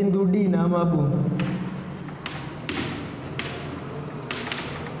અને બિંદુ ડી નામ આપો.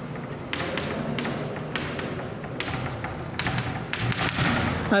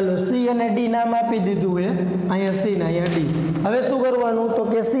 હાલો સી અને ડી નામ આપી દીધું હે, અહીંયા સી ને અહીંયા ડી. હવે શું કરવાનું તો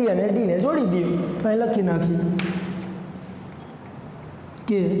કે સી અને ડી ને જોડી દઈએ. તો અહીં લખી નાખી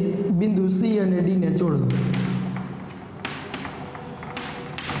કે બિંદુ સી અને ડી ને જોડો.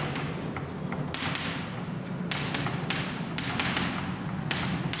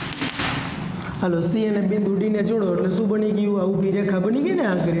 હાલો સી અને બિંદુ ડી ને જોડો એટલે શું બની ગયું? આ ઊભી રેખા બની ગઈ ને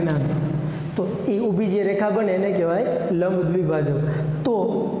આ કરીને. તો એ ઊભી જે રેખા બને એને કહેવાય લંબ દ્વિભાજક. તો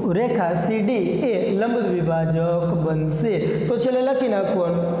રેખા સીડી એ લંબ દ્વિભાજક બનશે. તો છેલ્લે લખી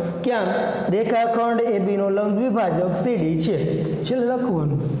નાખવાનું ક્યાં રેખાખંડ AB નો લંબ દ્વિભાજક સીડી છે. છેલ્લે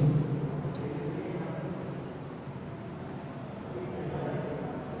લખવાનું.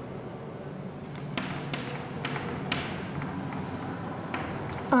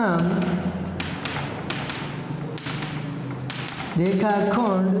 આમ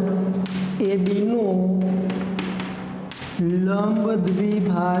રેખાખંડ AB નું લંબ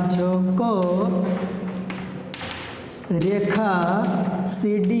દ્વિભાજક રેખા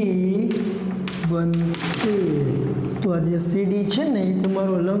CD બનશે. તો આ જે CD છે ને એ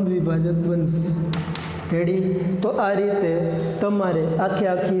તમારો લંબ દ્વિભાજક બનશે. રેડી? તો આ રીતે તમારે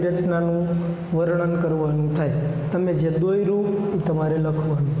આખી રચનાનું વર્ણન કરવાનું થાય. તમે જે દોર્યું એ તમારે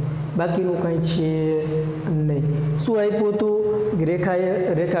લખવાનું, બાકીનું કાંઈ છે નહીં. શું આપ્યું હતું?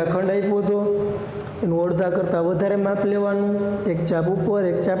 રેખાખંડ આપ્યું હતું, એનું અડધા કરતાં વધારે માપ લેવાનું, એક ચાપ ઉપર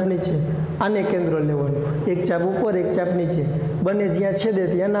એક ચાપ નીચે. આને કેન્દ્ર લેવાનું, એક ચાપ ઉપર એક ચાપ નીચે. બંને જ્યાં છેદે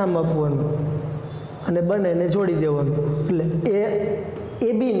ત્યાં નામ આપવાનું અને બંનેને જોડી દેવાનું. એટલે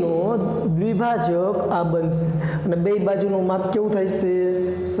AB નો દ્વિભાજક આ બનશે. અને બે બાજુનું માપ કેવું થાય છે?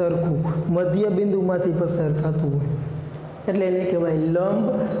 સરખું, મધ્ય બિંદુમાંથી પસાર થતું હોય એટલે એને કહેવાય લંબ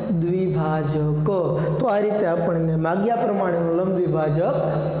દ્વિભાજક. તો આ રીતે આપણને માગ્યા પ્રમાણેનું લંબ દ્વિભાજક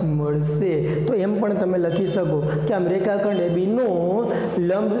મળશે. તો એમ પણ તમે લખી શકો કે આમ રેખાખંડ AB નું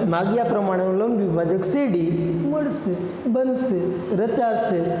માગ્યા પ્રમાણેનું લંબ દ્વિભાજક CD મળશે, બનશે,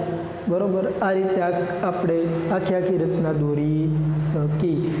 રચાશે. બરોબર? આ રીતે આપણે આખી રચના દોરી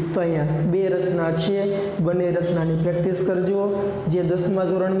શકી. તો અહીંયા બે રચના છે, બંને રચનાની પ્રેક્ટિસ કરજો, જે 10મા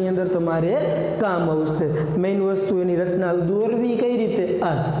ધોરણની અંદર તમારે કામ આવશે. મેઇન વસ્તુ એની રચના દોરવી કઈ રીતે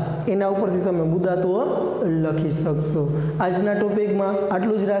એના ઉપરથી તમે મુદ્દા તો લખી શકશો. આજના ટોપિકમાં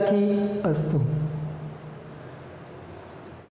આટલું જ રાખી. અસ્તુ.